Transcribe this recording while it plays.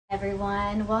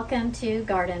everyone, welcome to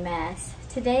Garden Mess.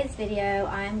 Today's video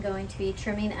I'm going to be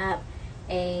trimming up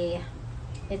a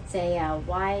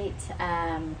white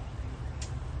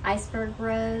iceberg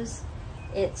rose.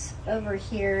 It's over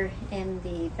here in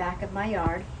the back of my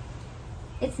yard.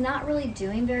 It's not really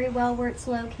doing very well where it's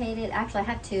located. Actually, I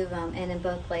have two of them, and in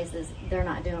both places they're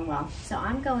not doing well. So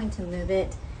I'm going to move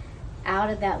it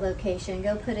out of that location,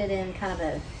 go put it in kind of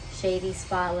a shady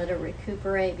spot, let it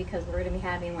recuperate, because we're going to be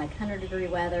having like 100-degree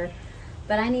weather.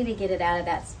 But I need to get it out of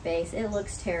that space. It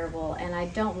looks terrible and I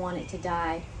don't want it to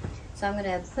die. So I'm going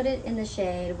to put it in the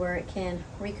shade where it can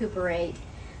recuperate.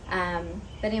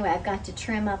 But anyway, I've got to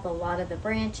trim up a lot of the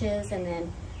branches and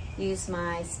then use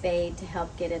my spade to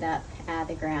help get it up out of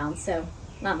the ground. So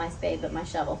not my spade, but my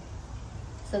shovel.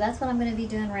 So that's what I'm going to be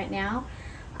doing right now.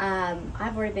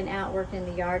 I've already been out working in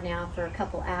the yard now for a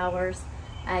couple hours.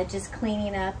 Just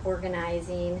cleaning up,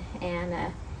 organizing,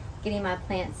 and getting my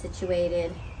plants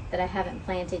situated that I haven't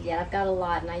planted yet. I've got a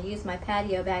lot, and I use my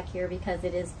patio back here because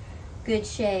it is good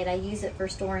shade. I use it for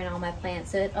storing all my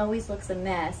plants, so it always looks a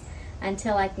mess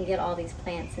until I can get all these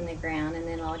plants in the ground, and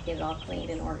then I'll get it all cleaned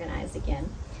and organized again.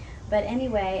 But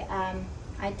anyway,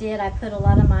 I put a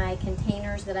lot of my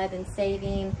containers that I've been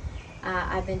saving.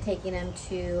 I've been taking them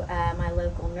to my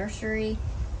local nursery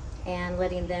and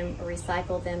letting them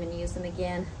recycle them and use them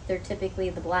again. They're typically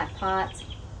the black pots.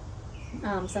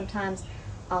 Sometimes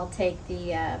I'll take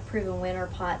the proven winter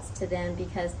pots to them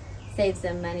because it saves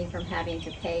them money from having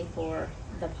to pay for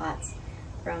the pots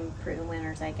from proven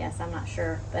winners, I guess. I'm not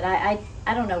sure, but I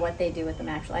don't know what they do with them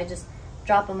actually. I just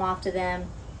drop them off to them,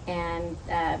 and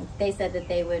they said that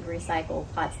they would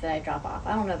recycle pots that I drop off.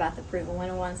 I don't know about the proven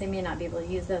winter ones. They may not be able to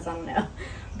use those, I don't know.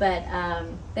 But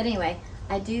anyway,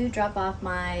 I do drop off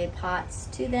my pots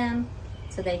to them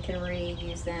so they can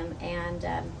reuse them, and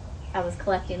I was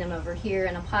collecting them over here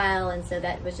in a pile, and so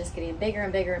that was just getting bigger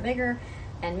and bigger and bigger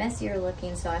and messier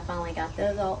looking, so I finally got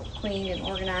those all cleaned and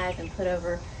organized and put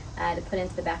over to put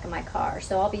into the back of my car.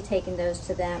 So I'll be taking those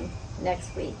to them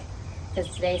next week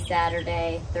because today's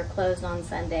Saturday. They're closed on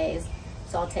Sundays,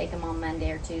 so I'll take them on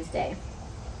Monday or Tuesday.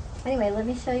 Anyway, let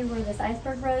me show you where this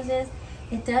iceberg rose is.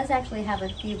 It does actually have a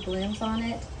few blooms on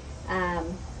it.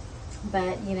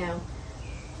 But you know,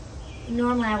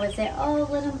 normally I would say, oh,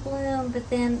 let them bloom, but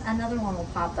then another one will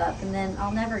pop up and then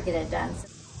I'll never get it done.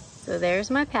 So there's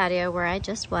my patio where I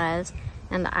just was,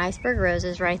 and the iceberg rose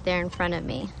is right there in front of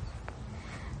me.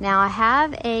 Now I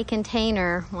have a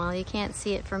container, well, you can't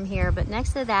see it from here, but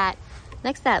next to that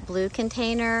blue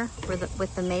container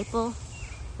with the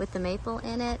maple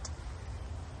in it,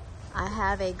 I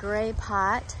have a gray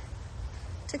pot.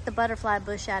 Took the butterfly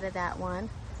bush out of that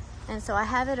one. And so I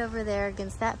have it over there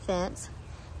against that fence.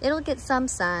 It'll get some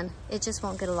sun, it just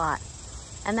won't get a lot.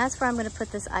 And that's where I'm gonna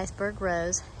put this iceberg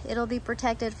rose. It'll be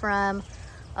protected from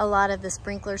a lot of the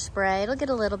sprinkler spray. It'll get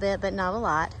a little bit, but not a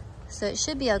lot. So it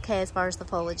should be okay as far as the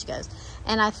foliage goes.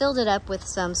 And I filled it up with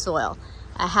some soil,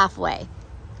 halfway.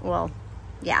 Well,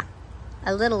 yeah,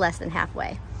 a little less than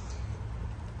halfway.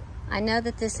 I know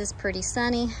that this is pretty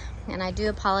sunny, and I do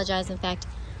apologize. In fact,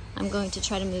 I'm going to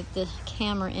try to move the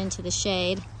camera into the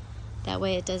shade. That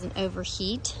way it doesn't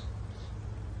overheat,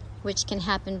 which can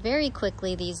happen very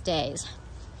quickly these days.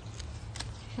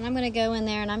 And I'm gonna go in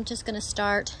there and I'm just gonna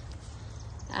start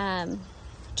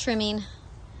trimming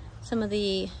some of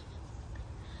the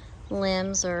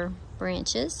limbs or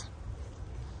branches.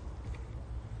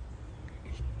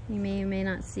 You may or may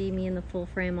not see me in the full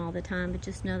frame all the time, but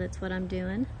just know that's what I'm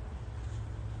doing.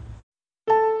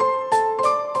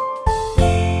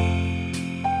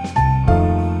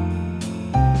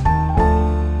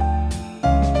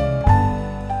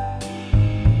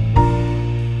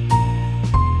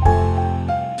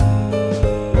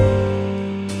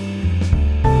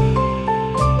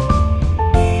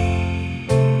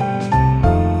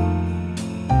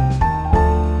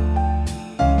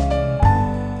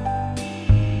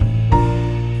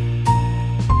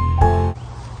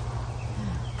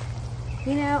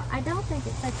 You know, I don't think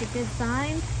it's such a good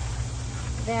sign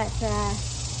that, oh,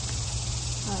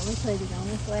 looks like it's going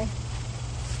this way.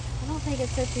 I don't think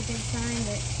it's such a good sign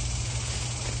that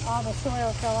all the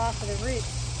soil fell off of the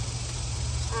roots.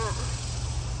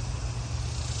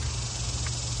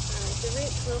 The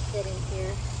roots will fit in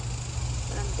here,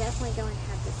 but I'm definitely going to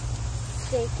have to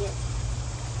stake it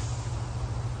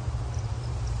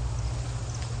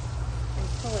and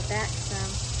pull it back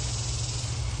some.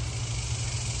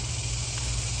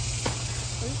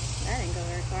 Oops, that didn't go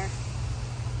very far.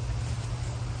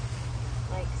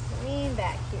 Like, lean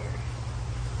back here.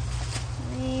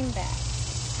 Lean back.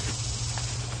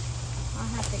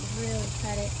 I'll have to really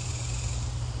cut it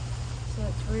so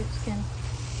its roots can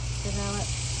develop.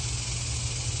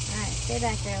 Alright, stay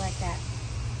back there like that.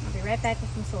 I'll be right back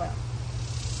with some soil.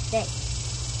 Stay.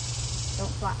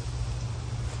 Don't flop.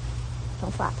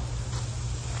 Don't flop.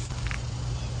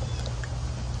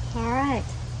 Alright.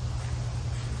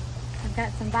 I've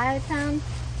got some biotone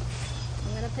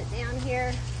I'm going to put down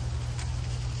here.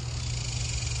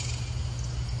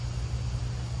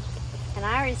 And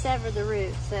I already severed the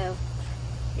root, so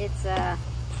it's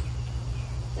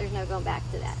there's no going back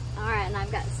to that. Alright, and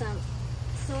I've got some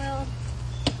soil.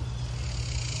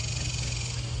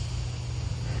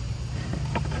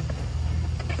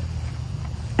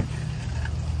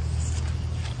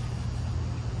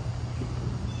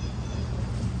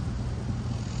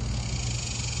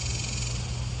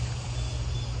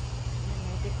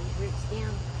 Get these roots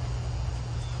down.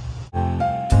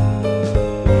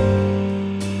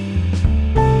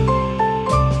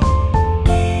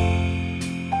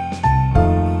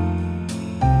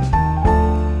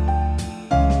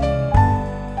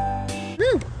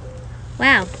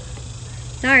 Wow,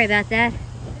 sorry about that.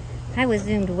 I was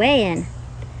zoomed way in.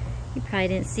 You probably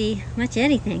didn't see much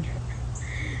anything.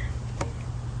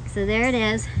 So there it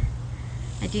is.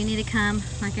 I do need to come,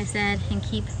 like I said, and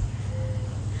keep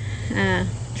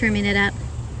trimming it up.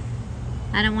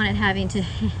 I don't want it having to,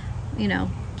 you know,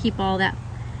 keep all that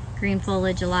green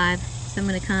foliage alive. So I'm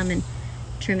going to come and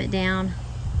trim it down.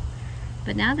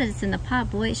 But now that it's in the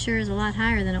pot, boy, it sure is a lot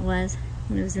higher than it was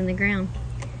when it was in the ground.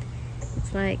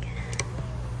 It's like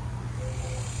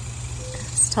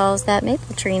as tall as that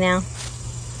maple tree now.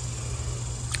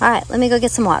 Alright, let me go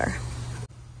get some water.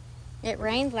 It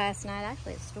rained last night.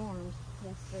 Actually, it stormed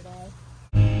yesterday.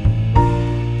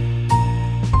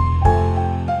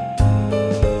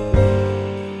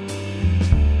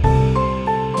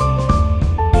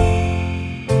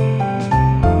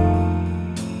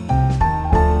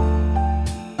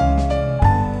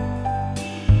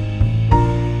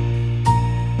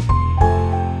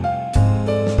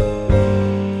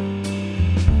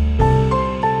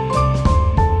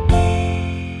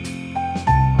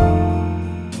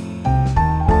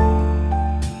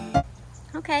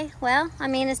 Okay, well, I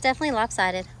mean, it's definitely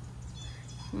lopsided.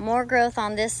 More growth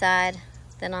on this side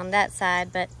than on that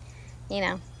side, but, you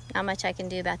know, not much I can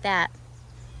do about that.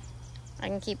 I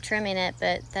can keep trimming it,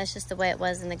 but that's just the way it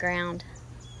was in the ground.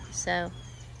 So,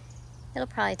 it'll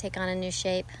probably take on a new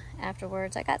shape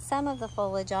afterwards. I got some of the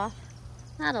foliage off.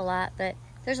 Not a lot, but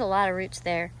there's a lot of roots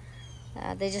there.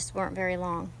 They just weren't very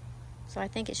long. So I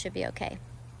think it should be okay.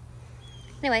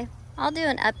 Anyway, I'll do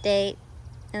an update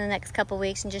in the next couple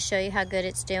weeks and just show you how good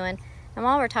it's doing. And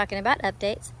while we're talking about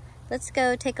updates, let's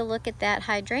go take a look at that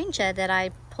hydrangea that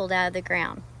I pulled out of the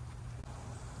ground.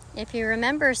 If you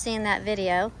remember seeing that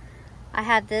video, I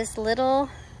had this little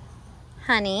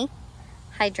honey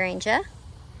hydrangea,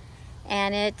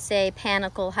 and it's a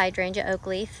panicle hydrangea, oak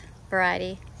leaf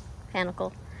variety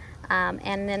panicle.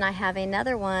 And then I have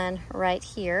another one right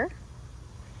here,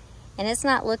 and it's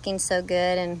not looking so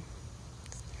good, and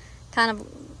kind of,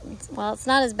 well, it's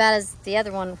not as bad as the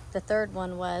other one, the third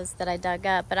one was that I dug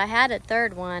up, but I had a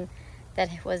third one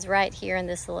that was right here in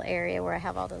this little area where I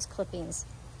have all those clippings.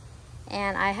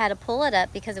 And I had to pull it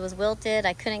up because it was wilted.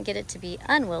 I couldn't get it to be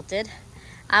unwilted.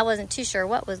 I wasn't too sure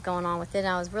what was going on with it, and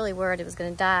I was really worried it was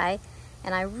going to die.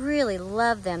 And I really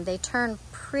love them. They turn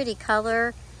pretty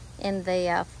color in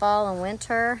the fall and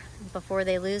winter before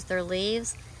they lose their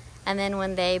leaves. And then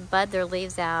when they bud their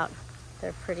leaves out,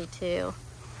 they're pretty too.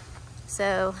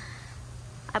 So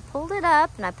I pulled it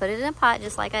up and I put it in a pot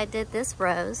just like I did this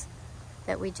rose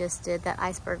that we just did, that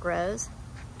iceberg rose.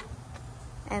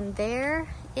 And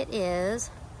there it is,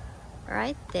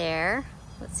 right there.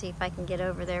 Let's see if I can get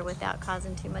over there without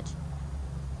causing too much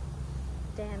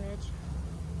damage.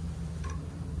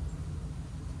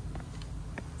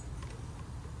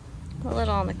 A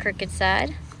little on the crooked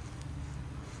side.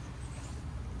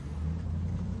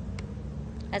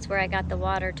 That's where I got the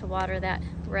water to water that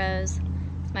rose.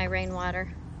 It's my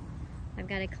rainwater. I've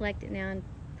got to collect it now and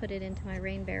put it into my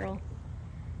rain barrel.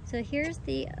 So here's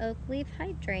the oak leaf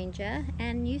hydrangea,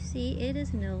 and you see it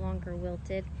is no longer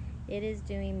wilted. It is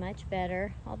doing much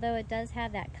better, although it does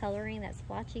have that coloring, that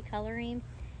splotchy coloring.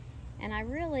 And I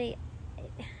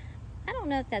don't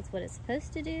know if that's what it's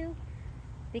supposed to do,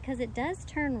 because it does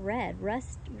turn red,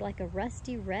 like a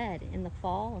rusty red in the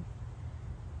fall.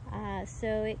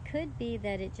 So it could be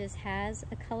that it just has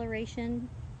a coloration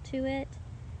to it.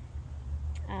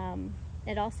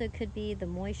 It also could be the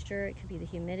moisture, it could be the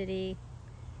humidity,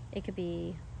 it could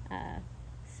be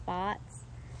spots,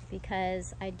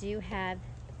 because I do have,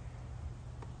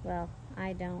 well,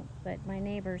 I don't, but my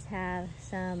neighbors have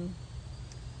some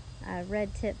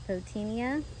red tip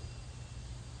photinia,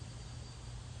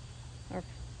 or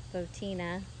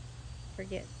photina,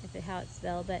 forget how it's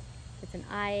spelled, but it's an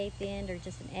I at the end or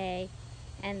just an A.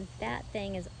 And that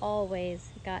thing has always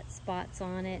got spots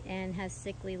on it and has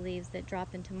sickly leaves that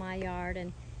drop into my yard.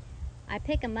 And I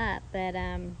pick them up, but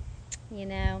you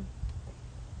know,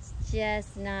 it's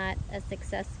just not a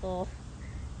successful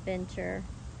venture.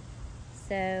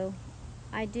 So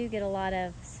I do get a lot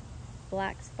of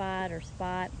black spot or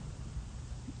spot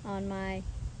on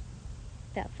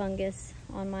that fungus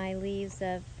on my leaves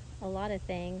of a lot of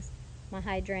things, my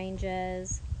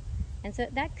hydrangeas. And so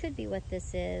that could be what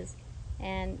this is.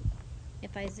 And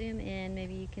if I zoom in,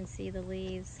 maybe you can see the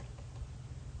leaves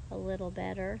a little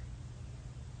better.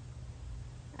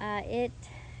 It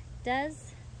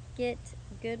does get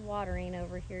good watering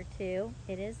over here too.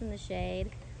 It is in the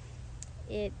shade.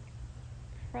 It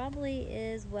probably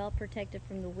is well protected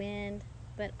from the wind,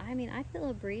 but I mean, I feel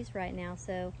a breeze right now.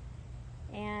 So,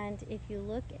 and if you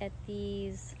look at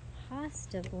these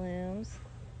hosta blooms,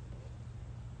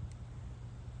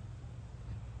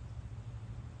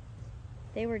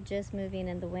 they were just moving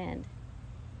in the wind.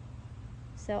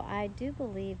 So I do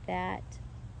believe that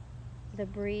the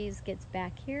breeze gets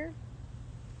back here.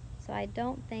 So I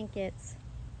don't think it's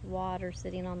water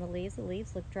sitting on the leaves. The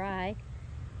leaves look dry.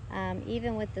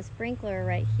 Even with the sprinkler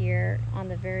right here on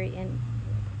the very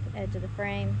edge of the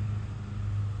frame,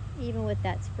 even with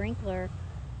that sprinkler,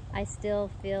 I still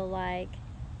feel like,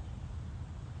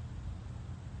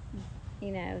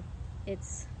 you know,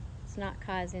 it's not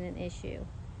causing an issue.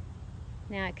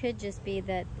 Now it could just be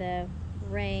that the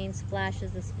rain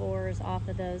splashes the spores off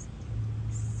of those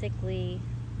sickly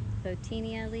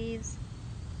Photinia leaves,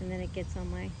 and then it gets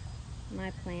on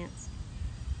my plants.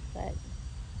 But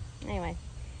anyway,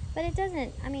 but it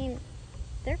doesn't, I mean,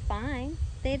 they're fine.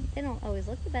 They don't always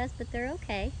look the best, but they're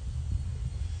okay.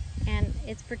 And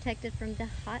it's protected from the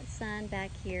hot sun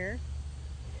back here.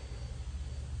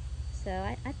 So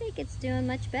I think it's doing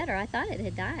much better. I thought it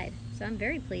had died, so I'm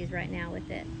very pleased right now with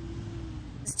it.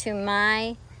 To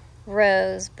my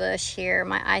rose bush here,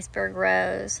 my iceberg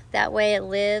rose. That way it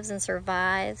lives and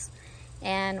survives,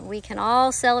 and we can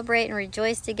all celebrate and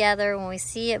rejoice together when we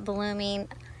see it blooming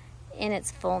in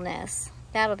its fullness.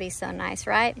 That'll be so nice,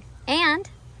 right? And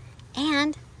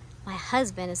my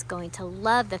husband is going to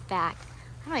love the fact,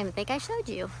 I don't even think I showed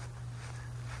you.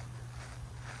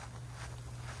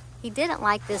 He didn't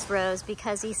like this rose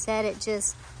because he said it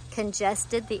just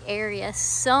congested the area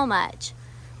so much.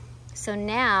 So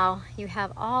now you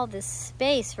have all this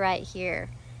space right here,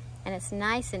 and it's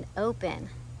nice and open.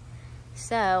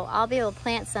 So I'll be able to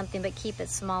plant something but keep it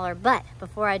smaller. But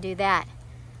before I do that,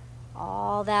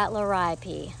 all that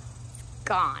liripe,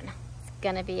 gone. It's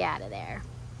gonna be out of there.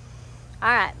 All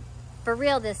right, for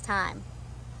real this time.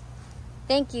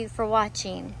 Thank you for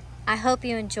watching. I hope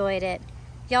you enjoyed it.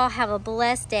 Y'all have a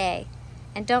blessed day.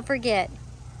 And don't forget,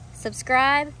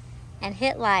 subscribe and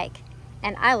hit like,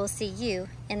 and I will see you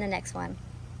in the next one.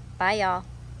 Bye, y'all.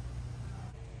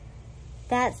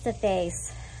 That's the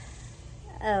face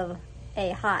of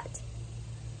a hot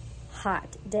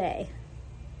day.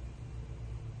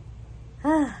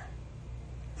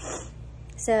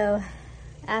 So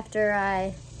after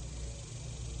I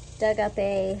dug up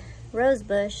a rose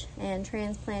bush and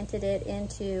transplanted it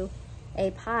into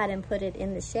a pot and put it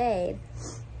in the shade,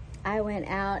 I went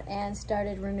out and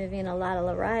started removing a lot of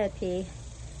liripe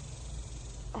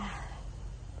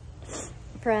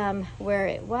from where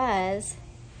it was.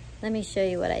 Let me show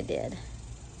you what I did.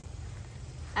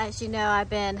 As you know, I've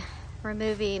been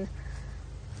removing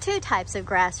two types of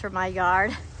grass from my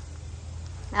yard.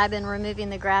 I've been removing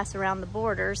the grass around the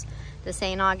borders, the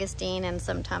St. Augustine and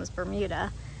sometimes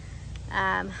Bermuda.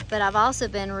 But I've also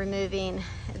been removing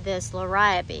this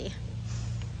liripe,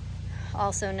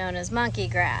 also known as monkey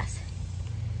grass.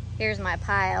 Here's my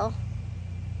pile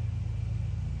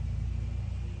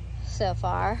so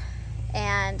far,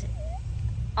 and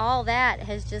all that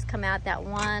has just come out that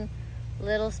one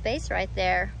little space right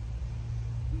there.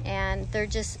 And they're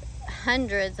just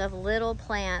hundreds of little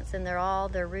plants, and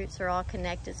their roots are all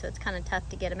connected, so it's kind of tough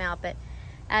to get them out. But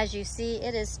as you see,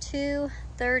 it is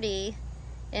 2:30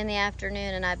 in the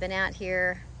afternoon, and I've been out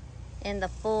here in the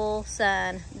full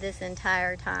sun this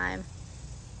entire time.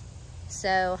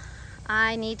 So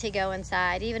I need to go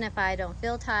inside. Even if I don't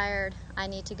feel tired, I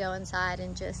need to go inside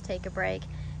and just take a break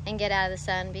and get out of the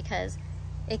sun, because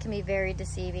it can be very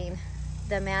deceiving,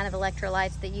 the amount of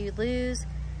electrolytes that you lose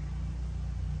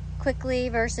quickly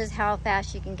versus how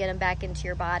fast you can get them back into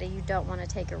your body. You don't want to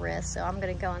take a risk. So I'm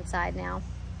going to go inside now,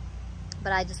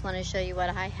 but I just want to show you what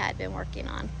I had been working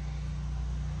on.